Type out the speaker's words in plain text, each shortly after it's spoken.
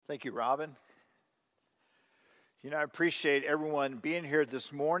Thank you, Robin. I appreciate everyone being here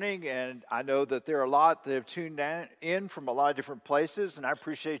this morning, and I know that there are a lot that have tuned in from a lot of different places, and I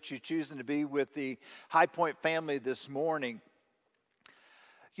appreciate you choosing to be with the High Point family this morning.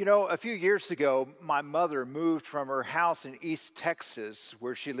 A few years ago, my mother moved from her house in East Texas,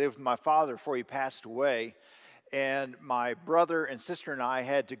 where she lived with my father before he passed away, and my brother and sister and I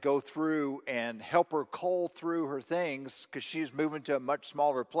had to go through and help her cull through her things because she's moving to a much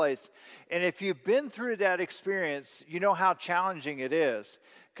smaller place. And if you've been through that experience, you know how challenging it is.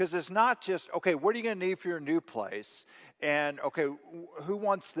 Because it's not just, okay, what are you going to need for your new place? And, okay, who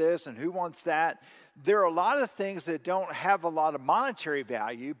wants this and who wants that? There are a lot of things that don't have a lot of monetary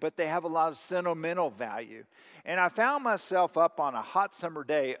value, but they have a lot of sentimental value. And I found myself up on a hot summer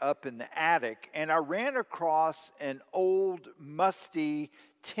day up in the attic, and I ran across an old, musty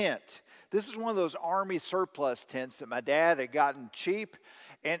tent. This is one of those Army surplus tents that my dad had gotten cheap,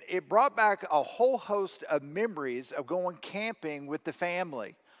 and it brought back a whole host of memories of going camping with the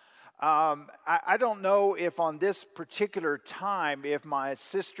family. I don't know if on this particular time, if my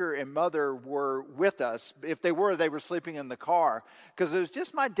sister and mother were with us. If they were sleeping in the car. Because it was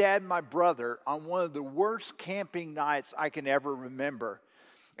just my dad and my brother on one of the worst camping nights I can ever remember.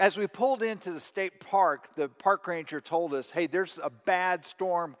 As we pulled into the state park, the park ranger told us, hey, there's a bad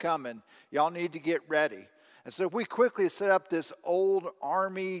storm coming. Y'all need to get ready. And so we quickly set up this old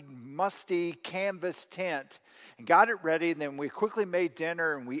Army, musty canvas tent and got it ready. And then we quickly made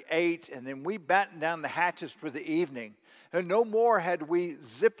dinner and we ate. And then we battened down the hatches for the evening. And no more had we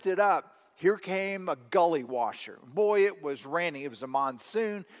zipped it up. Here came a gully washer. Boy, it was raining. It was a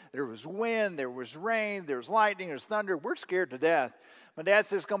monsoon. There was wind. There was rain. There was lightning. There was thunder. We're scared to death. My dad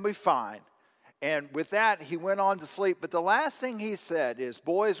said, it's going to be fine. And with that, he went on to sleep. But the last thing he said is,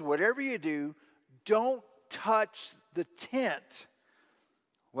 boys, whatever you do, don't touch the tent.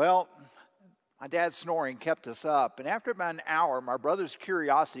 Well, my dad's snoring kept us up. And after about an hour, my brother's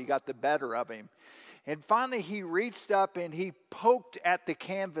curiosity got the better of him. And finally, he reached up and he poked at the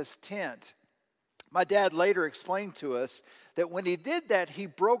canvas tent. My dad later explained to us that when he did that, he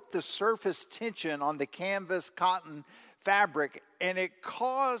broke the surface tension on the canvas cotton fabric, and it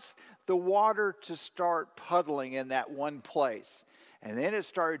caused the water to start puddling in that one place. And then it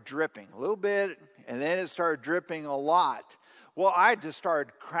started dripping a little bit, and then it started dripping a lot. Well, I just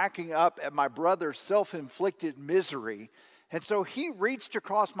started cracking up at my brother's self-inflicted misery. And so he reached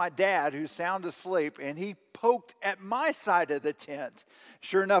across my dad, who's sound asleep, and he poked at my side of the tent.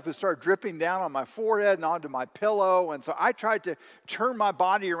 Sure enough, it started dripping down on my forehead and onto my pillow. And so I tried to turn my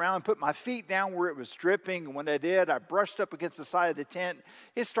body around and put my feet down where it was dripping. And when I did, I brushed up against the side of the tent.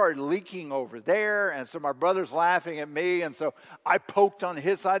 It started leaking over there. And so my brother's laughing at me. And so I poked on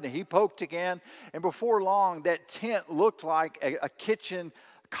his side and he poked again. And before long, that tent looked like a kitchen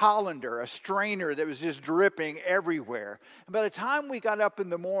colander, a strainer that was just dripping everywhere. And by the time we got up in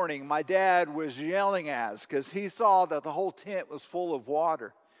the morning, my dad was yelling at us because he saw that the whole tent was full of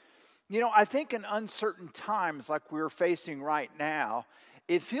water. I think in uncertain times like we're facing right now,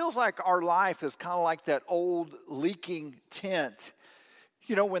 it feels like our life is kind of like that old leaking tent.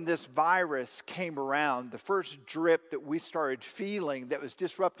 When this virus came around, the first drip that we started feeling that was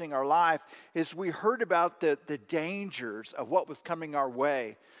disrupting our life is we heard about the dangers of what was coming our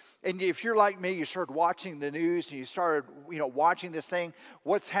way. And if you're like me, you started watching the news and you started, watching this thing,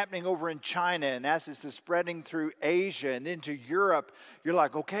 what's happening over in China, and as this is spreading through Asia and into Europe, you're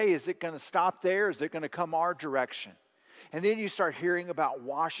like, okay, is it going to stop there? Is it going to come our direction? And then you start hearing about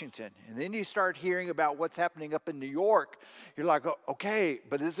Washington. And then you start hearing about what's happening up in New York. You're like, okay,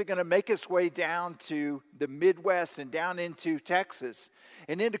 but is it going to make its way down to the Midwest and down into Texas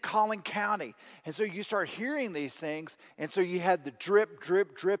and into Collin County? And so you start hearing these things. And so you have the drip,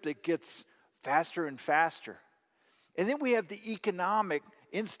 drip, drip that gets faster and faster. And then we have the economic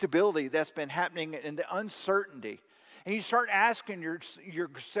instability that's been happening and the uncertainty. And you start asking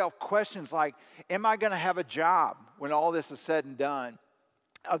yourself questions like, am I going to have a job when all this is said and done?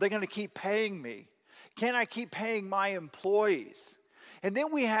 Are they going to keep paying me? Can I keep paying my employees? And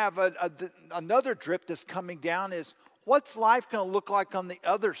then we have another drip that's coming down is, what's life going to look like on the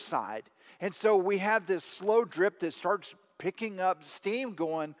other side? And so we have this slow drip that starts picking up steam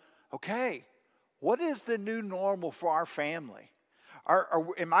going, okay, what is the new normal for our family?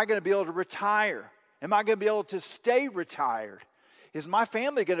 Am I going to be able to retire? Am I going to be able to stay retired? Is my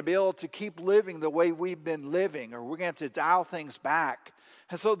family going to be able to keep living the way we've been living? Or we're going to have to dial things back?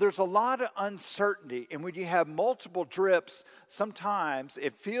 And so there's a lot of uncertainty. And when you have multiple drips, sometimes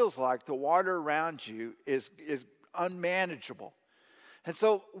it feels like the water around you is unmanageable. And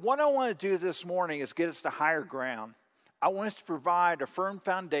so what I want to do this morning is get us to higher ground. I want us to provide a firm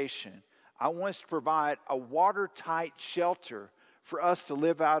foundation. I want us to provide a watertight shelter for us to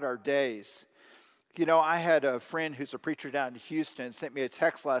live out our days. You know, I had a friend who's a preacher down in Houston sent me a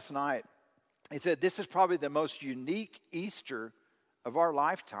text last night. He said, this is probably the most unique Easter of our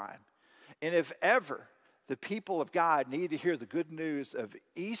lifetime. And if ever the people of God need to hear the good news of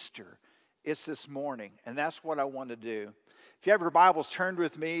Easter, it's this morning. And that's what I want to do. If you have your Bibles, turn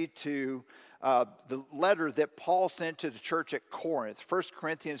with me to the letter that Paul sent to the church at Corinth, 1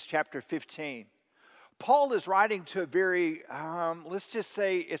 Corinthians chapter 15. Paul is writing to a very, let's just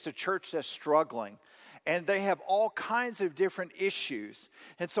say it's a church that's struggling. And they have all kinds of different issues.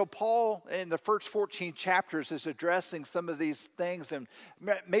 And so Paul, in the first 14 chapters, is addressing some of these things and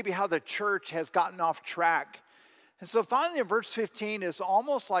maybe how the church has gotten off track. And so finally in verse 15, it's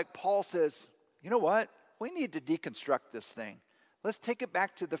almost like Paul says, you know what? We need to deconstruct this thing. Let's take it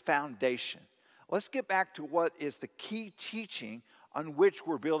back to the foundation. Let's get back to what is the key teaching on which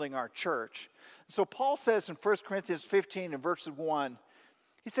we're building our church. So Paul says in 1 Corinthians 15 and verse 1,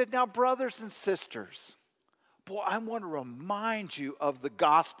 he said, now brothers and sisters, boy, I want to remind you of the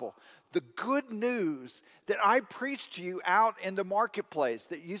gospel, the good news that I preached to you out in the marketplace,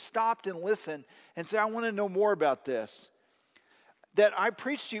 that you stopped and listened and said, I want to know more about this. That I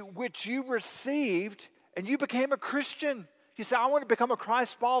preached to you, which you received, and you became a Christian. You said, I want to become a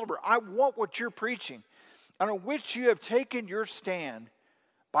Christ follower. I want what you're preaching, and on which you have taken your stand.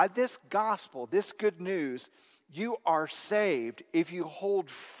 By this gospel, this good news, you are saved if you hold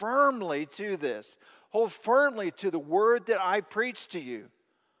firmly to this. Hold firmly to the word that I preached to you.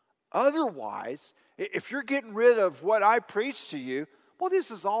 Otherwise, if you're getting rid of what I preached to you, well, this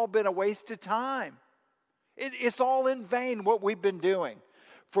has all been a waste of time. It's all in vain what we've been doing.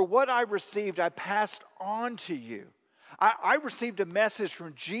 For what I received, I passed on to you. I received a message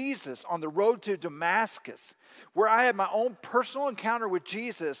from Jesus on the road to Damascus, where I had my own personal encounter with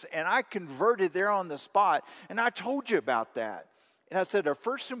Jesus, and I converted there on the spot. And I told you about that. And I said, our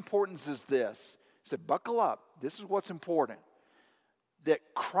first importance is this. I said, buckle up. This is what's important. That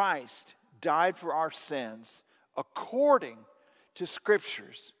Christ died for our sins according to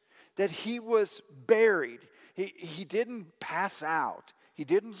Scriptures. That he was buried. He didn't pass out. He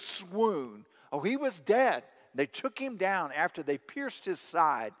didn't swoon. Oh, he was dead. They took him down after they pierced his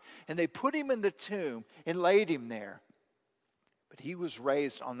side, and they put him in the tomb and laid him there. But he was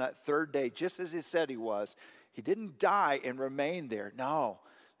raised on that third day, just as he said he was. He didn't die and remain there. No,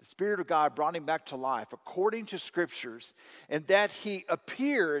 the Spirit of God brought him back to life according to Scriptures, and that he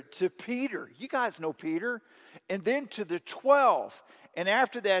appeared to Peter. You guys know Peter. And then to the 12. And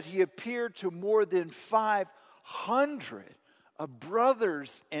after that, he appeared to more than 500 of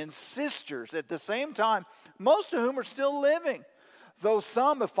brothers and sisters at the same time, most of whom are still living. Though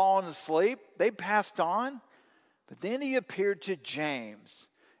some have fallen asleep, they passed on. But then he appeared to James.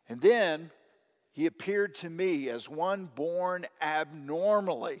 And then he appeared to me as one born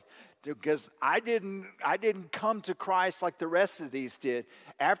abnormally. Because I didn't come to Christ like the rest of these did.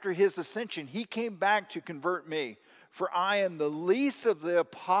 After his ascension, he came back to convert me. For I am the least of the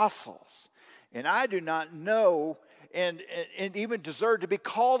apostles. And I do not know and even deserve to be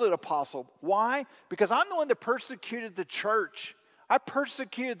called an apostle. Why? Because I'm the one that persecuted the church. I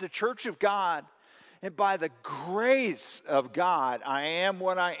persecuted the church of God. And by the grace of God, I am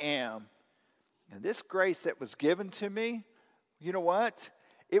what I am. And this grace that was given to me, you know what?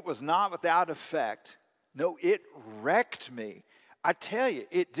 It was not without effect. No, it wrecked me. I tell you,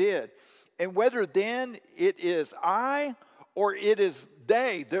 it did. And whether then it is I or it is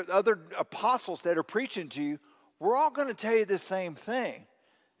they, the other apostles that are preaching to you, we're all going to tell you the same thing.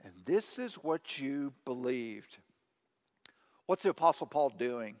 And this is what you believed. What's the Apostle Paul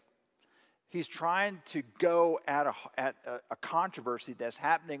doing? He's trying to go at a controversy that's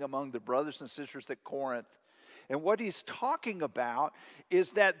happening among the brothers and sisters at Corinth. And what he's talking about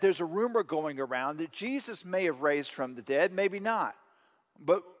is that there's a rumor going around that Jesus may have raised from the dead, maybe not.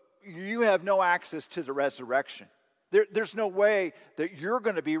 But you have no access to the resurrection. There's no way that you're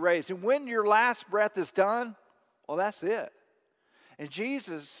going to be raised. And when your last breath is done, well, that's it. And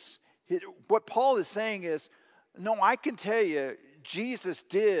Jesus, what Paul is saying is, no, I can tell you, Jesus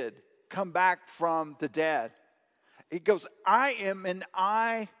did come back from the dead. He goes, I am an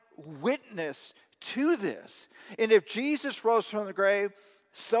eyewitness to this. And if Jesus rose from the grave,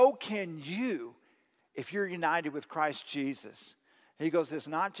 so can you if you're united with Christ Jesus. He goes, it's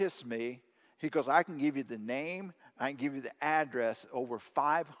not just me. He goes, I can give you the name, I can give you the address, over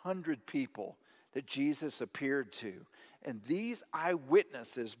 500 people that Jesus appeared to. And these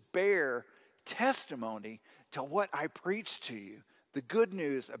eyewitnesses bear testimony to what I preached to you. The good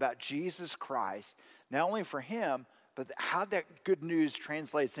news about Jesus Christ, not only for him, but how that good news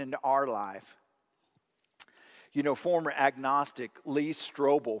translates into our life. You know, former agnostic Lee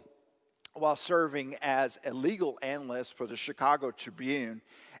Strobel, while serving as a legal analyst for the Chicago Tribune,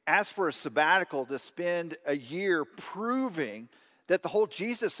 asked for a sabbatical to spend a year proving that the whole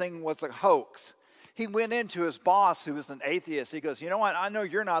Jesus thing was a hoax. He went into his boss, who was an atheist. He goes, you know what? I know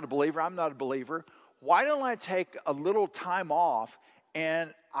you're not a believer. I'm not a believer. Why don't I take a little time off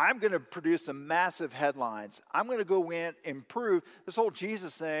and I'm going to produce some massive headlines. I'm going to go in and prove this whole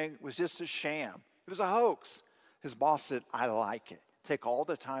Jesus thing was just a sham. It was a hoax. His boss said, I like it. Take all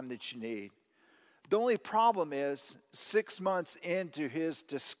the time that you need. The only problem is 6 months into his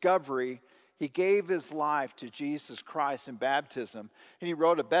discovery, he gave his life to Jesus Christ in baptism, and he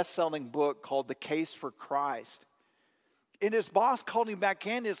wrote a best-selling book called The Case for Christ. And his boss called him back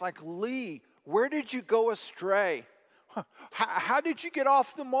in. He's like, Lee, where did you go astray? How did you get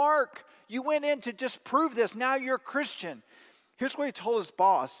off the mark? You went in to disprove this. Now you're a Christian. Here's what he told his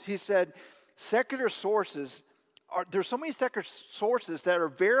boss. He said, secular sources, there's so many secular sources that are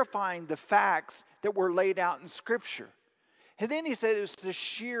verifying the facts that were laid out in Scripture. And then he said it was the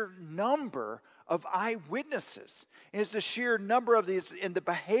sheer number of eyewitnesses. And it's the sheer number of these in the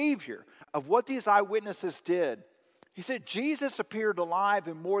behavior of what these eyewitnesses did. He said Jesus appeared alive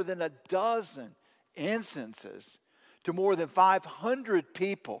in more than a dozen instances to more than 500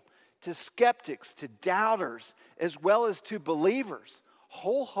 people, to skeptics, to doubters, as well as to believers. A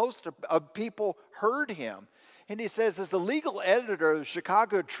whole host of people heard him. And he says, as the legal editor of the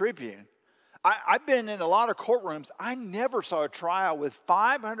Chicago Tribune, I've been in a lot of courtrooms. I never saw a trial with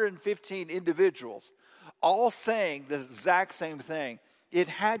 515 individuals all saying the exact same thing. It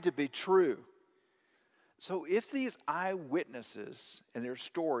had to be true. So if these eyewitnesses and their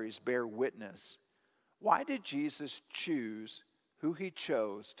stories bear witness, why did Jesus choose who he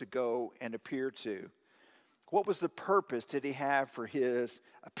chose to go and appear to? What was the purpose did he have for his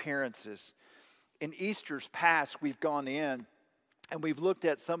appearances? In Easter's past, we've gone in and we've looked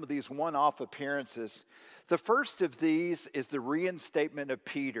at some of these one-off appearances. The first of these is the reinstatement of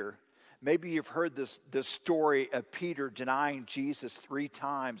Peter. Maybe you've heard the story of Peter denying Jesus 3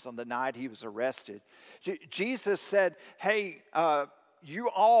 times on the night he was arrested. Jesus said, hey, you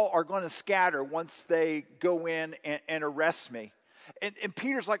all are going to scatter once they go in and arrest me. And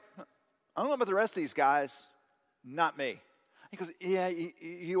Peter's like, I don't know about the rest of these guys, not me. He goes, yeah,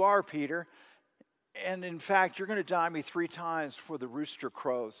 you are, Peter. And in fact, you're going to deny me 3 times before the rooster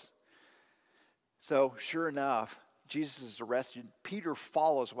crows. So sure enough, Jesus is arrested. Peter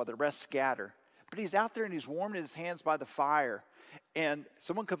follows while the rest scatter. But he's out there and he's warming his hands by the fire. And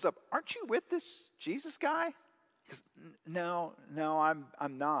someone comes up, aren't you with this Jesus guy? He goes, no,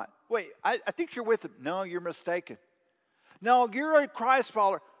 I'm not. Wait, I think you're with him. No, you're mistaken. No, you're a Christ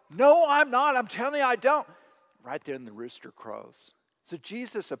follower. No, I'm not. I'm telling you I don't. Right then the rooster crows. So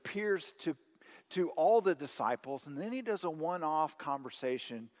Jesus appears to all the disciples, and then he does a one-off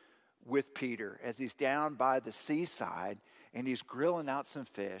conversation with Peter as he's down by the seaside and he's grilling out some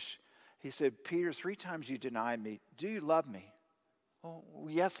fish. He said, Peter, 3 times you denied me. Do you love me? Oh,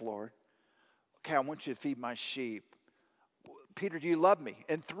 yes, Lord. Okay, I want you to feed my sheep. Peter, do you love me?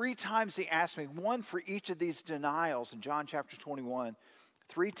 And 3 times he asked me, one for each of these denials in John chapter 21.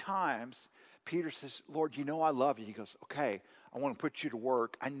 3 times Peter says, Lord, you know I love you. He goes, okay, I want to put you to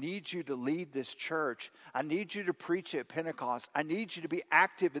work. I need you to lead this church. I need you to preach at Pentecost. I need you to be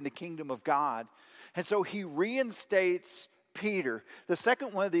active in the kingdom of God. And so he reinstates Peter. The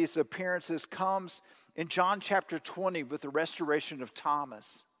second one of these appearances comes in John chapter 20 with the restoration of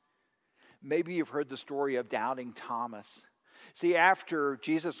Thomas. Maybe you've heard the story of doubting Thomas. See, after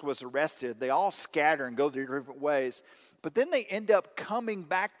Jesus was arrested, they all scatter and go their different ways. But then they end up coming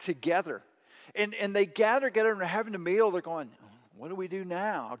back together. And they gather together and they're having a meal. They're going, what do we do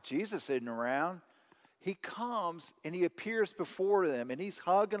now? Jesus isn't around. He comes and he appears before them and he's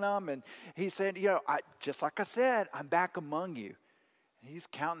hugging them and he's saying, just like I said, I'm back among you. And he's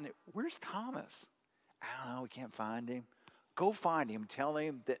counting it. Where's Thomas? I don't know. We can't find him. Go find him. Tell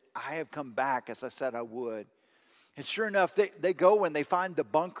him that I have come back as I said I would. And sure enough, they go and they find the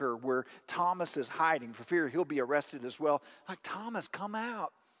bunker where Thomas is hiding for fear he'll be arrested as well. Like, Thomas, come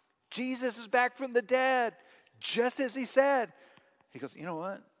out. Jesus is back from the dead, just as he said. He goes, you know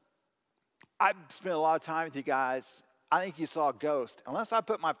what? I've spent a lot of time with you guys. I think you saw a ghost. Unless I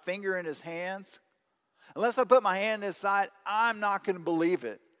put my finger in his hands, unless I put my hand in his side, I'm not going to believe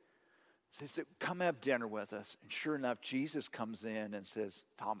it. So he said, come have dinner with us. And sure enough, Jesus comes in and says,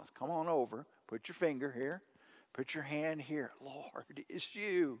 Thomas, come on over. Put your finger here. Put your hand here. Lord, it's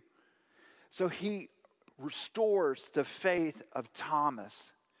you. So he restores the faith of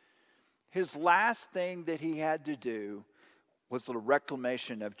Thomas. his last thing that he had to do was the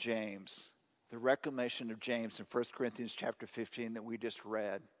reclamation of James. The reclamation of James in 1 Corinthians chapter 15 that we just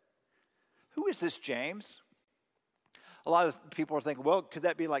read. Who is this James? A lot of people are thinking, well, could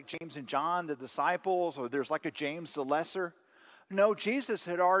that be like James and John, the disciples, or there's like a James the Lesser? No, Jesus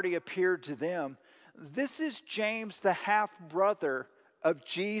had already appeared to them. This is James, the half-brother of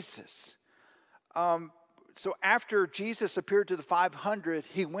Jesus. So after Jesus appeared to the 500,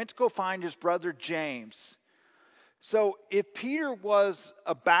 he went to go find his brother James. So if Peter was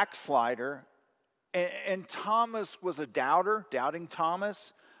a backslider and Thomas was a doubter, doubting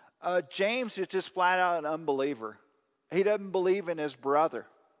Thomas, James is just flat out an unbeliever. He doesn't believe in his brother.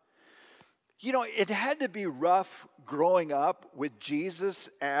 You know, it had to be rough growing up with Jesus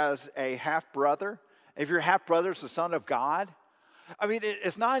as a half-brother. If your half-brother is the Son of God, I mean,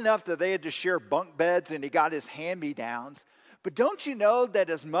 it's not enough that they had to share bunk beds and he got his hand-me-downs. But don't you know that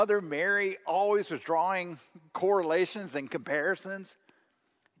his mother Mary always was drawing correlations and comparisons?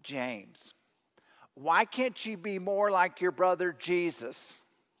 James, why can't you be more like your brother Jesus?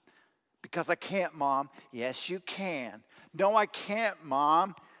 Because I can't, Mom. Yes, you can. No, I can't,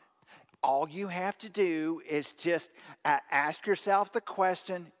 Mom. All you have to do is just ask yourself the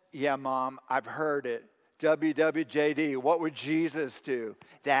question, yeah, Mom, I've heard it. WWJD, what would Jesus do?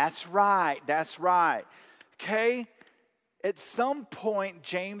 That's right, that's right. Okay? At some point,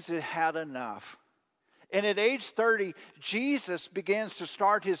 James had had enough. And at age 30, Jesus begins to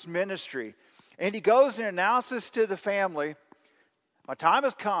start his ministry. And he goes and announces to the family, my time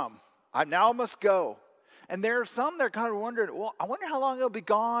has come. I now must go. And there are some that are kind of wondering, well, I wonder how long he'll be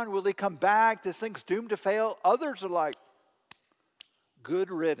gone. Will he come back? This thing's doomed to fail. Others are like,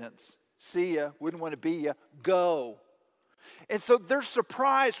 good riddance. See ya. Wouldn't want to be ya. Go. And so they're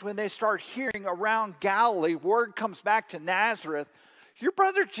surprised when they start hearing around Galilee, word comes back to Nazareth, your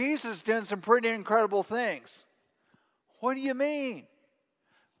brother Jesus is doing some pretty incredible things. What do you mean?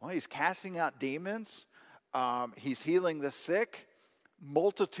 Well, he's casting out demons. He's healing the sick.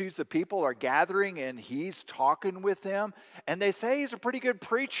 Multitudes of people are gathering and he's talking with them. And they say he's a pretty good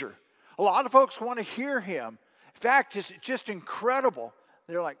preacher. A lot of folks want to hear him. In fact, it's just incredible.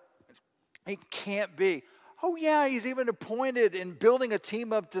 They're like, he can't be. Oh yeah, he's even appointed in building a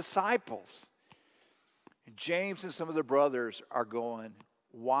team of disciples. And James and some of the brothers are going,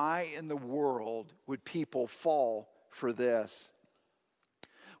 why in the world would people fall for this?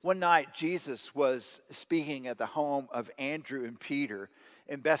 One night, Jesus was speaking at the home of Andrew and Peter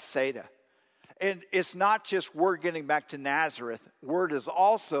in Bethsaida. And it's not just word getting back to Nazareth. Word has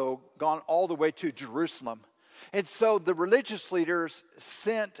also gone all the way to Jerusalem. And so the religious leaders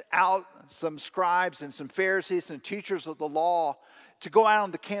sent out some scribes and some Pharisees and teachers of the law to go out on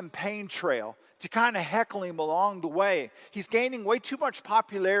the campaign trail to kind of heckle him along the way. He's gaining way too much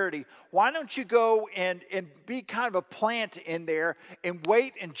popularity. Why don't you go and be kind of a plant in there and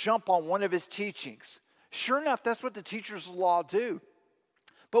wait and jump on one of his teachings? Sure enough, that's what the teachers of the law do.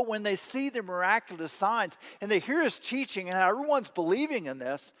 But when they see the miraculous signs and they hear his teaching and how everyone's believing in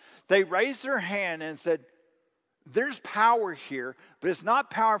this, they raise their hand and said, there's power here, but it's not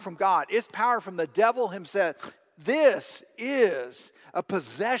power from God. It's power from the devil himself. This is a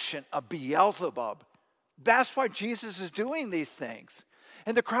possession of Beelzebub. That's why Jesus is doing these things.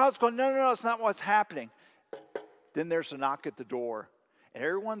 And the crowd's going, no, it's not what's happening. Then there's a knock at the door, and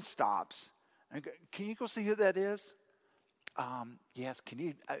everyone stops. And go, can you go see who that is? Yes, can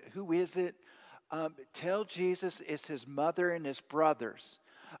you? Who is it? Tell Jesus it's his mother and his brothers,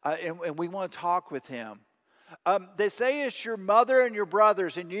 and we want to talk with him. They say it's your mother and your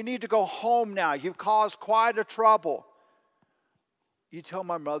brothers, and you need to go home now. You've caused quite a trouble. You tell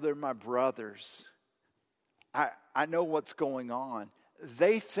my mother and my brothers, I know what's going on.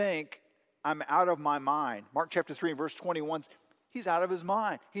 They think I'm out of my mind. Mark chapter 3 and verse 21, he's out of his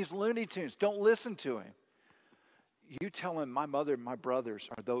mind. He's Looney Tunes. Don't listen to him. You tell him my mother and my brothers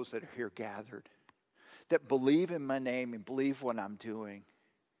are those that are here gathered, that believe in my name and believe what I'm doing.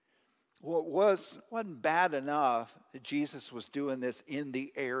 Well, it wasn't bad enough that Jesus was doing this in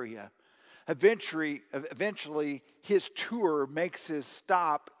the area. Eventually, his tour makes his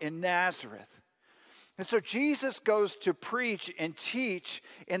stop in Nazareth. And so Jesus goes to preach and teach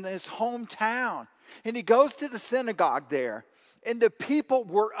in his hometown. And he goes to the synagogue there. And the people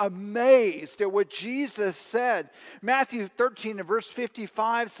were amazed at what Jesus said. Matthew 13 and verse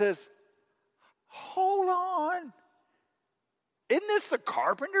 55 says, hold on. Isn't this the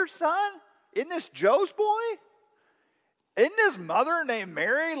carpenter's son? Isn't this Joe's boy? Isn't his mother named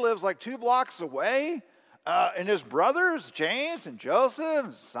Mary lives like 2 blocks away? And his brothers, James and Joseph,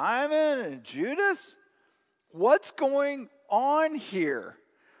 and Simon and Judas? What's going on here?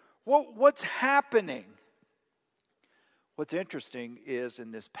 What's happening? What's interesting is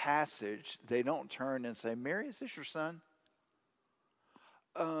in this passage, they don't turn and say, Mary, is this your son?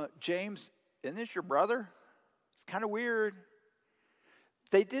 James, isn't this your brother? It's kind of weird.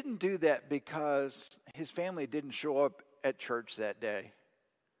 They didn't do that because his family didn't show up at church that day.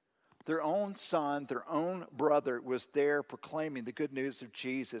 Their own son, their own brother was there proclaiming the good news of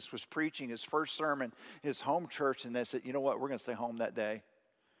Jesus, was preaching his first sermon in his home church, and they said, you know what, we're going to stay home that day.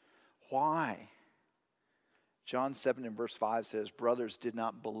 Why? John 7 and verse 5 says, brothers did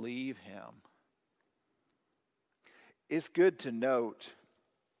not believe him. It's good to note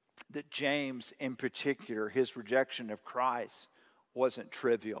that James, in particular, his rejection of Christ wasn't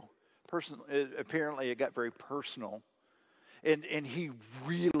trivial. Apparently, it got very personal. And he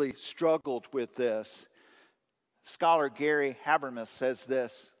really struggled with this. Scholar Gary Habermas says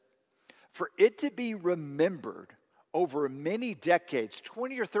this, for it to be remembered over many decades,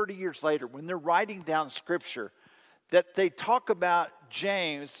 20 or 30 years later, when they're writing down Scripture, that they talk about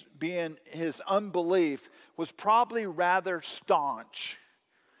James being his unbelief was probably rather staunch.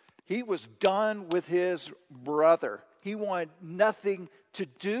 He was done with his brother. He wanted nothing to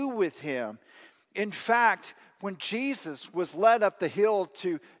do with him. In fact, when Jesus was led up the hill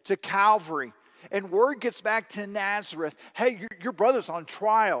to Calvary, and word gets back to Nazareth, hey, your brother's on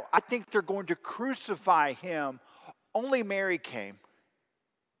trial. I think they're going to crucify him. Only Mary came.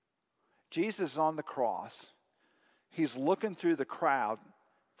 Jesus is on the cross. He's looking through the crowd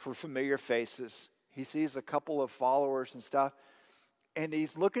for familiar faces. He sees a couple of followers and stuff. And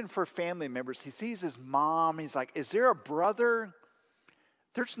he's looking for family members. He sees his mom. He's like, is there a brother?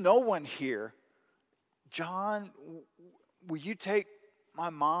 There's no one here. John, will you take my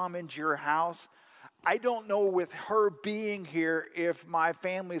mom into your house? I don't know with her being here if my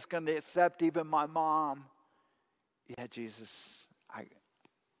family's going to accept even my mom. Yeah, Jesus, I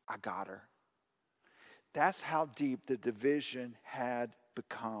got her. That's how deep the division had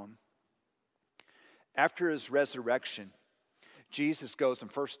become. After his resurrection, Jesus goes and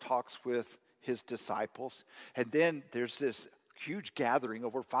first talks with his disciples. And then there's this huge gathering,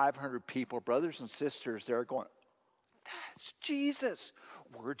 over 500 people, brothers and sisters. They're going, that's Jesus.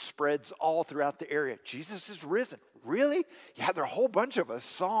 Word spreads all throughout the area. Jesus is risen. Really? Yeah, there are a whole bunch of us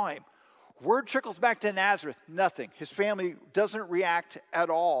saw him. Word trickles back to Nazareth. Nothing. His family doesn't react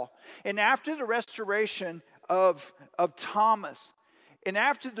at all. And after the restoration of Thomas, and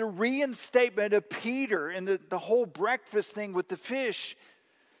after the reinstatement of Peter and the whole breakfast thing with the fish,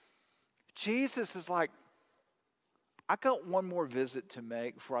 Jesus is like, I got one more visit to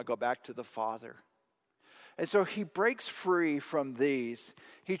make before I go back to the Father. And so he breaks free from these.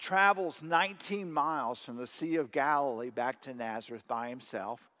 He travels 19 miles from the Sea of Galilee back to Nazareth by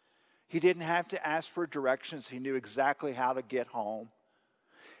himself. He didn't have to ask for directions. He knew exactly how to get home.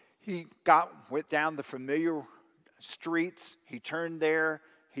 He went down the familiar streets. He turned there.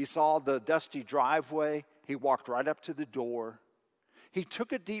 He saw the dusty driveway. He walked right up to the door. He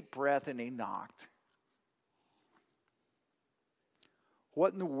took a deep breath and he knocked.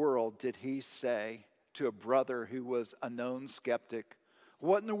 What in the world did he say to a brother who was a known skeptic?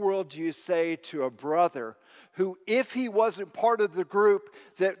 What in the world do you say to a brother who, if he wasn't part of the group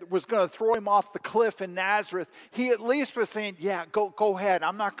that was going to throw him off the cliff in Nazareth, he at least was saying, yeah, go ahead.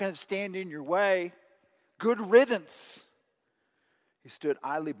 I'm not going to stand in your way. Good riddance. He stood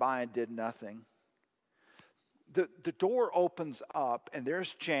idly by and did nothing. The door opens up, and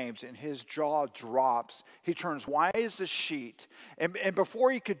there's James, and his jaw drops. He turns white as a sheet. And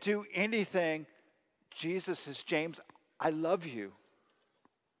before he could do anything, Jesus says, James, I love you.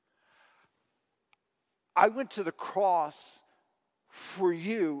 I went to the cross for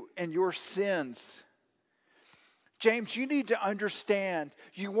you and your sins. James, you need to understand,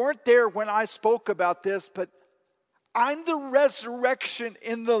 you weren't there when I spoke about this, but I'm the resurrection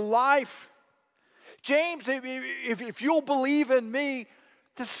and the life. James, if you'll believe in me,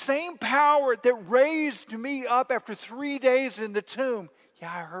 the same power that raised me up after 3 days in the tomb,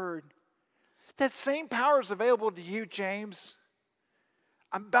 yeah, I heard. That same power is available to you, James.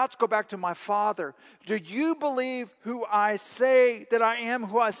 I'm about to go back to my Father. Do you believe who I say that I am,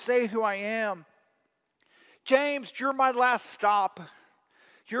 who I say who I am? James, you're my last stop.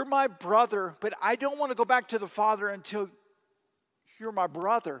 You're my brother, but I don't want to go back to the Father until you're my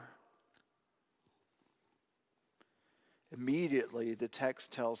brother. Immediately, the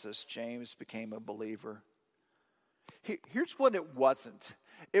text tells us James became a believer. Here's what it wasn't.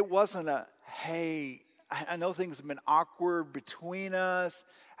 It wasn't a, hey, I know things have been awkward between us.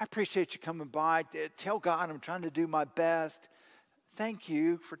 I appreciate you coming by. Tell God I'm trying to do my best. Thank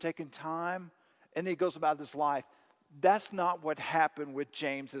you for taking time. And then he goes about his life. That's not what happened with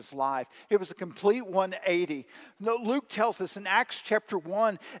James's life. It was a complete 180. No, Luke tells us in Acts chapter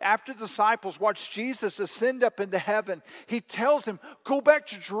 1, after the disciples watched Jesus ascend up into heaven, he tells them, go back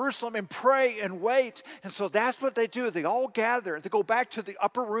to Jerusalem and pray and wait. And so that's what they do. They all gather. They go back to the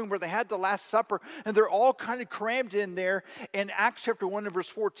upper room where they had the Last Supper, and they're all kind of crammed in there. And Acts chapter 1 and verse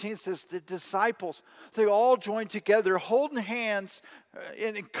 14 says the disciples, they all joined together, holding hands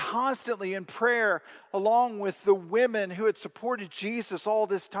and constantly in prayer, along with the women who had supported Jesus all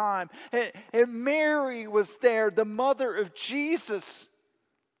this time. And Mary was there, the mother of Jesus,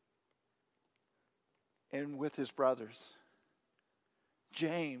 and with his brothers.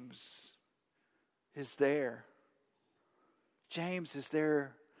 James is there. James is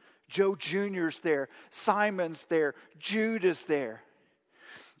there. Joe Jr.'s there. Simon's there. Jude is there.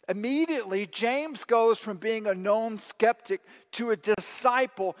 Immediately, James goes from being a known skeptic to a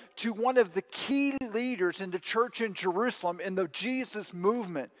disciple to one of the key leaders in the church in Jerusalem in the Jesus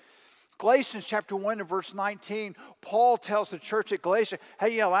movement. Galatians chapter 1 and verse 19, Paul tells the church at Galatia,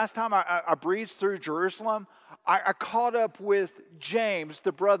 hey, last time I breezed through Jerusalem, I caught up with James,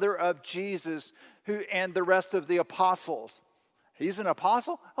 the brother of Jesus, and the rest of the apostles. He's an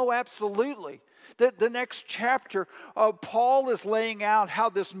apostle? Oh, absolutely. The next chapter, Paul is laying out how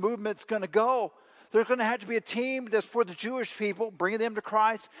this movement's going to go. There's going to have to be a team that's for the Jewish people, bringing them to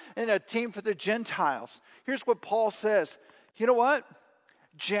Christ, and a team for the Gentiles. Here's what Paul says. You know what?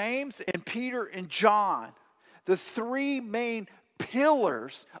 James and Peter and John, the three main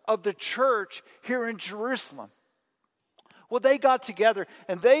pillars of the church here in Jerusalem. Well, they got together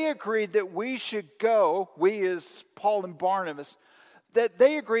and they agreed that we should go, we as Paul and Barnabas, that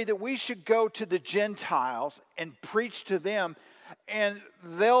they agreed that we should go to the Gentiles and preach to them, and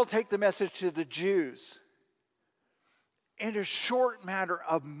they'll take the message to the Jews. In a short matter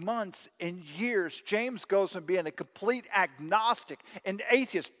of months and years, James goes from being a complete agnostic and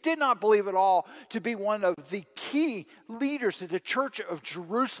atheist, did not believe at all, to be one of the key leaders of the church of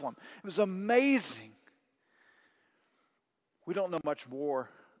Jerusalem. It was amazing. We don't know much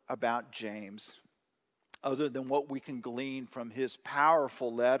more about James other than what we can glean from his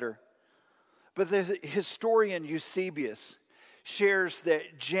powerful letter. But the historian Eusebius shares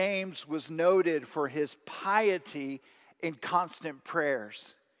that James was noted for his piety and constant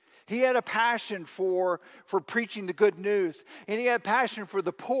prayers. He had a passion for preaching the good news, and he had a passion for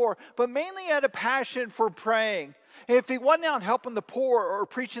the poor, but mainly he had a passion for praying. And if he wasn't out helping the poor or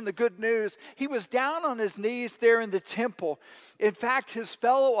preaching the good news, he was down on his knees there in the temple. In fact, his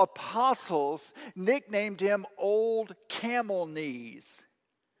fellow apostles nicknamed him Old Camel Knees.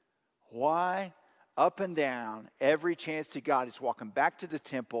 Why? Up and down, every chance he got, he's walking back to the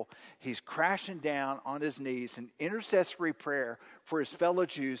temple. He's crashing down on his knees in intercessory prayer for his fellow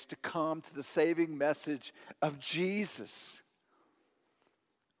Jews to come to the saving message of Jesus.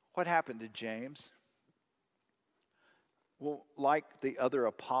 What happened to James? Well, like the other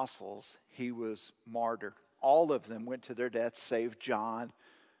apostles, he was martyred. All of them went to their death, save John,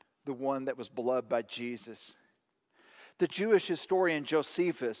 the one that was beloved by Jesus. The Jewish historian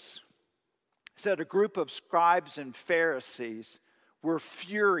Josephus said a group of scribes and Pharisees were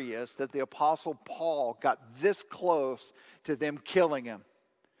furious that the apostle Paul got this close to them killing him.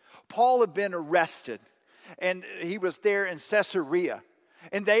 Paul had been arrested, and he was there in Caesarea.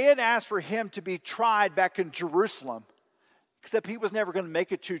 And they had asked for him to be tried back in Jerusalem, except he was never going to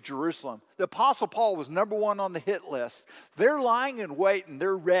make it to Jerusalem. The apostle Paul was number one on the hit list. They're lying in wait, and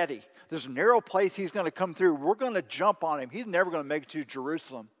they're ready. There's a narrow place he's going to come through. We're going to jump on him. He's never going to make it to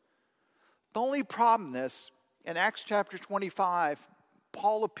Jerusalem. The only problem is, in Acts chapter 25,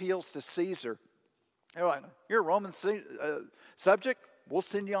 Paul appeals to Caesar. They're like, you're a Roman subject? We'll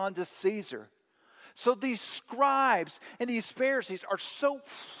send you on to Caesar. So these scribes and these Pharisees are so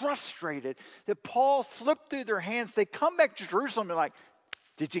frustrated that Paul slipped through their hands. They come back to Jerusalem and they're like,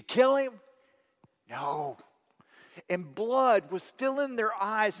 did you kill him? No. And blood was still in their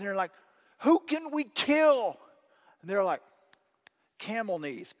eyes. And they're like, who can we kill? And they're like, Camel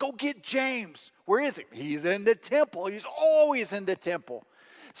Knees. Go get James. Where is he? He's in the temple. He's always in the temple.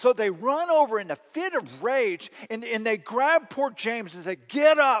 So they run over in a fit of rage, and they grab poor James and say,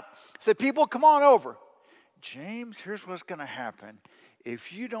 get up. Say, people, come on over. James, here's what's going to happen.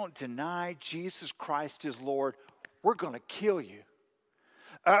 If you don't deny Jesus Christ as Lord, we're going to kill you.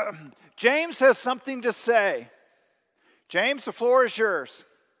 James has something to say. James, the floor is yours.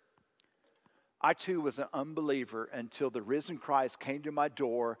 I too was an unbeliever until the risen Christ came to my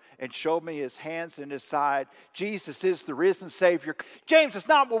door and showed me his hands and his side. Jesus is the risen Savior. James, it's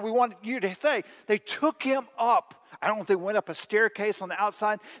not what we wanted you to say. They took him up. I don't know if they went up a staircase on the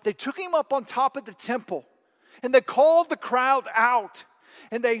outside. They took him up on top of the temple. And they called the crowd out,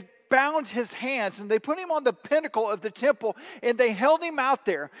 and they bound his hands, and they put him on the pinnacle of the temple, and they held him out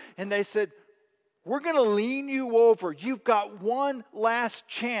there, and they said, we're going to lean you over. You've got one last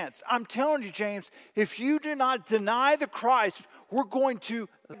chance. I'm telling you, James, if you do not deny the Christ, we're going to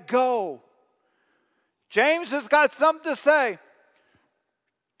go. James has got something to say.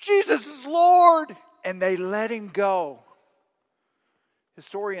 Jesus is Lord. And they let him go.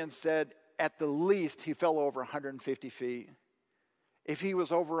 Historians said at the least he fell over 150 feet. If he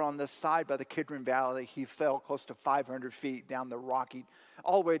was over on this side by the Kidron Valley, he fell close to 500 feet down the rocky,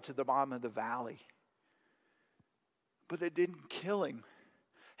 all the way to the bottom of the valley. But it didn't kill him.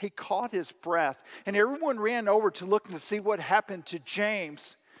 He caught his breath, and everyone ran over to look to see what happened to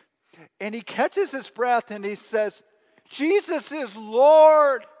James. And he catches his breath and he says, Jesus is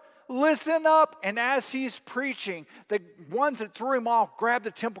Lord. Listen up. And as he's preaching, the ones that threw him off grabbed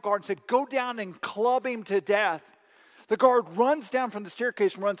the temple guard and said, go down and club him to death. The guard runs down from the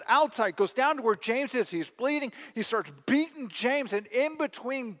staircase, runs outside, goes down to where James is. He's bleeding. He starts beating James. And in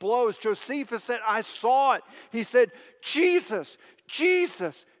between blows, Josephus said, I saw it. He said, Jesus,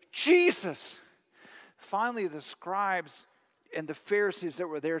 Jesus, Jesus. Finally, the scribes and the Pharisees that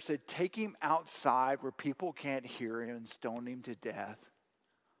were there said, take him outside where people can't hear him and stone him to death.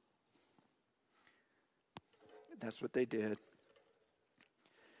 That's what they did.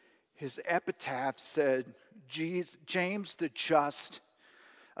 His epitaph said, James the just,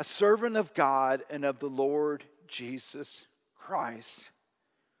 a servant of God and of the Lord Jesus Christ.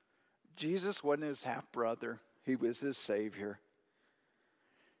 Jesus wasn't his half-brother. He was his Savior.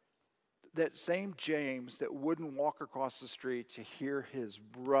 That same James that wouldn't walk across the street to hear his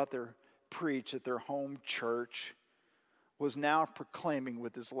brother preach at their home church was now proclaiming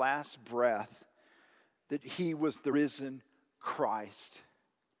with his last breath that he was the risen Christ.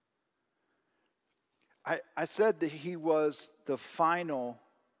 I said that he was the final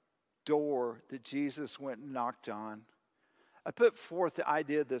door that Jesus went and knocked on. I put forth the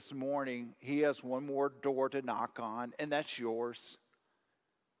idea this morning, he has one more door to knock on, and that's yours.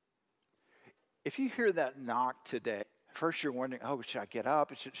 If you hear that knock today, first you're wondering, oh, should I get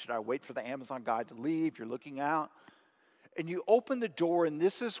up? Should I wait for the Amazon guy to leave? You're looking out. And you open the door, and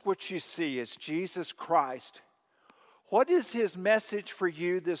this is what you see is Jesus Christ. What is his message for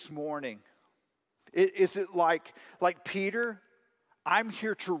you this morning? Is it like Peter? I'm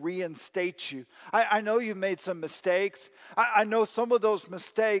here to reinstate you. I know you've made some mistakes. I know some of those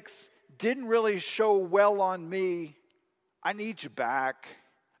mistakes didn't really show well on me. I need you back.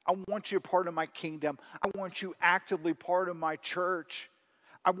 I want you a part of my kingdom. I want you actively part of my church.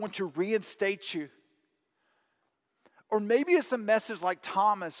 I want to reinstate you. Or maybe it's a message like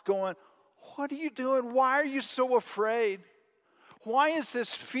Thomas going, what are you doing? Why are you so afraid? Why is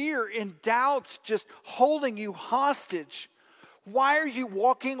this fear and doubts just holding you hostage? Why are you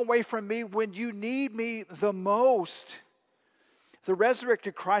walking away from me when you need me the most? The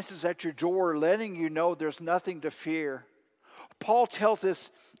resurrected Christ is at your door, letting you know there's nothing to fear. Paul tells us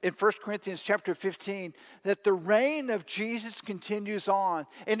in 1 Corinthians chapter 15 that the reign of Jesus continues on,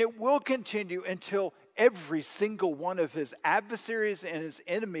 and it will continue until every single one of his adversaries and his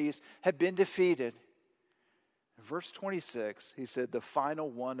enemies have been defeated. In verse 26, he said, the final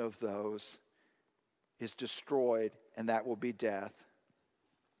one of those is destroyed, and that will be death.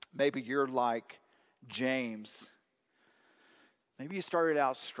 Maybe you're like James. Maybe you started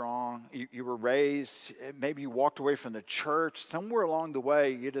out strong. You were raised. Maybe you walked away from the church. Somewhere along the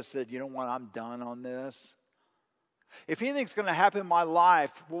way, you just said, you know what, I'm done on this. If anything's going to happen in my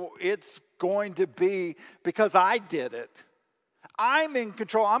life, well, it's going to be because I did it. I'm in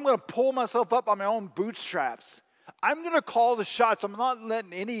control. I'm going to pull myself up on my own bootstraps. I'm going to call the shots. I'm not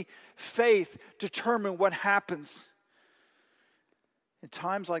letting any faith determine what happens. In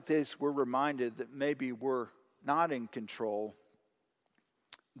times like this, we're reminded that maybe we're not in control.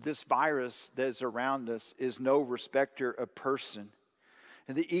 This virus that is around us is no respecter of person.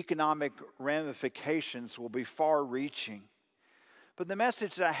 And the economic ramifications will be far-reaching. But the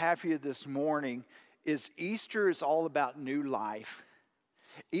message that I have for you this morning is Easter is all about new life.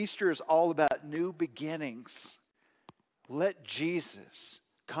 Easter is all about new beginnings. Let Jesus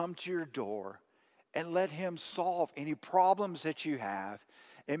come to your door and let him solve any problems that you have.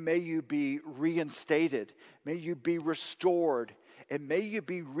 And may you be reinstated. May you be restored. And may you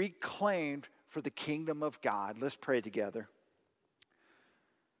be reclaimed for the kingdom of God. Let's pray together.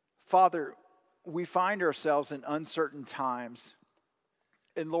 Father, we find ourselves in uncertain times.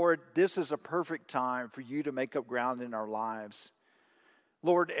 And Lord, this is a perfect time for you to make up ground in our lives.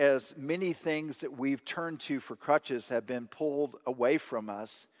 Lord, as many things that we've turned to for crutches have been pulled away from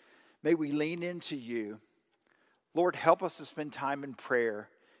us, may we lean into you. Lord, help us to spend time in prayer.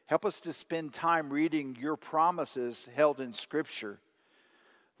 Help us to spend time reading your promises held in Scripture.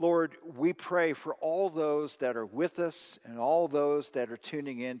 Lord, we pray for all those that are with us and all those that are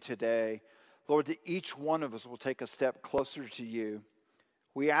tuning in today. Lord, that each one of us will take a step closer to you.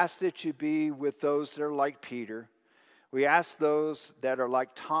 We ask that you be with those that are like Peter. We ask those that are like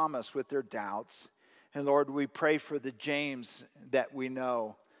Thomas with their doubts. And Lord, we pray for the James that we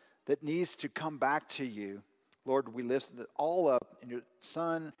know that needs to come back to you. Lord, we lift it all up in your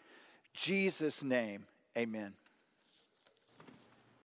Son, Jesus' name. Amen.